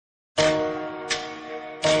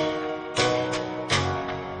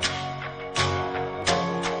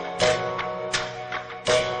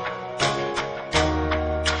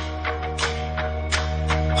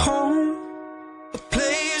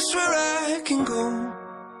can go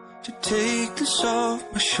to take this off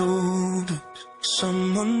my shoulders.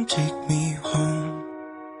 Someone take me home.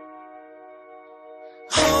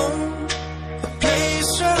 Home, a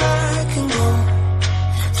place where I can go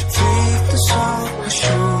to take this off my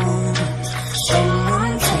shoulders.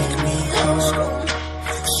 Someone take me home.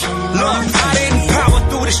 Look, I didn't power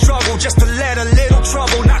through the struggle just to let a little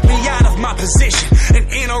trouble knock me out of my position and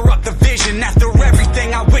interrupt the vision. After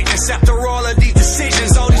everything I witnessed, after all of these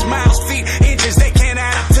decisions, all these miles, feet, inches, they can't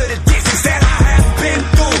add up to the distance that I have been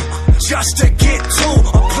through just to get to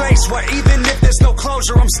a place where even if there's no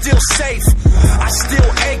closure, I'm still safe. I still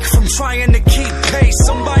ache from trying to keep pace.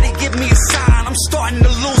 Somebody give me a sign, I'm starting to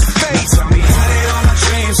lose faith. Tell me, how did all my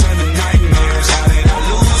dreams turn to nightmares? How did I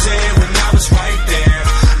lose it when I was right there?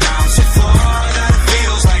 Now I'm so far that it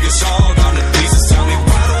feels like it's all gone to pieces. Tell me,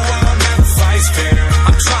 why the world never fights fair?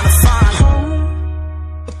 I'm trying to find home,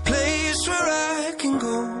 a place where I can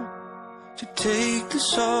go to take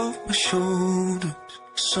this off my shoulders.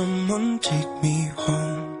 Someone take me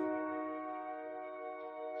home.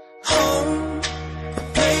 Home, a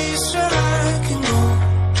place where I can go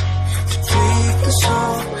to take this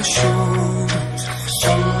off my shoulders.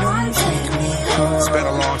 Someone take me home. It's been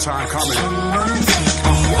a long time coming. Someone take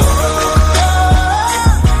me home.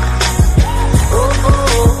 Oh, oh,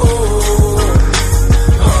 oh, oh.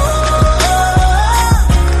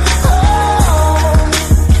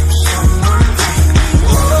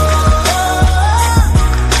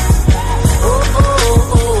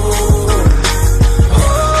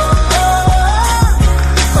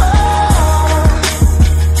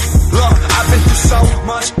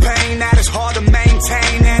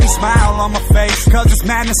 On my face, cause it's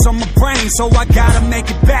madness on my brain, so I gotta make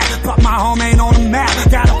it back. But my home ain't on the map.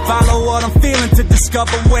 Gotta follow what I'm feeling to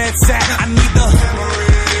discover where it's at. I need the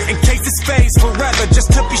memory in case it fades forever,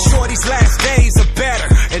 just to be sure these last days are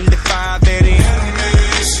better. And if I have any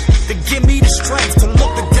enemies, then give me the strength to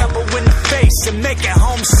look the devil in the face and make it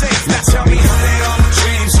home safe. Now tell me, how did all my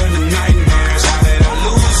dreams turn to nightmares? How did I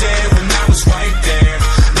lose it when I was right there?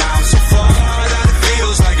 Now I'm so far that it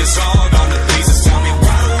feels like it's all gone to pieces. Tell me,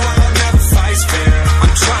 why the world never fights fair?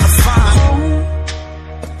 I'm trying to find home,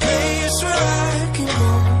 a place where I can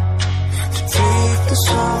go to take this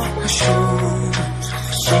off my shoulders.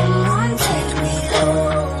 Someone take me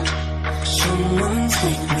home. Someone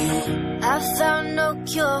take me. I found no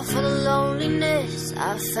cure for the loneliness.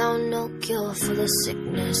 I found no cure for the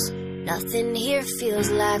sickness. Nothing here feels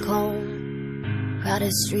like home.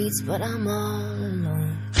 Crowded streets, but I'm all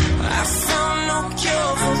alone. I found no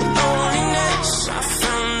cure for the loneliness. I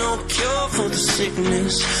found no cure for the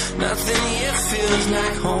sickness. Nothing here feels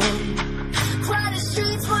like home. Crowded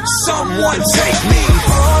streets, but I'm someone all alone. take me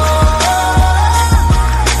home.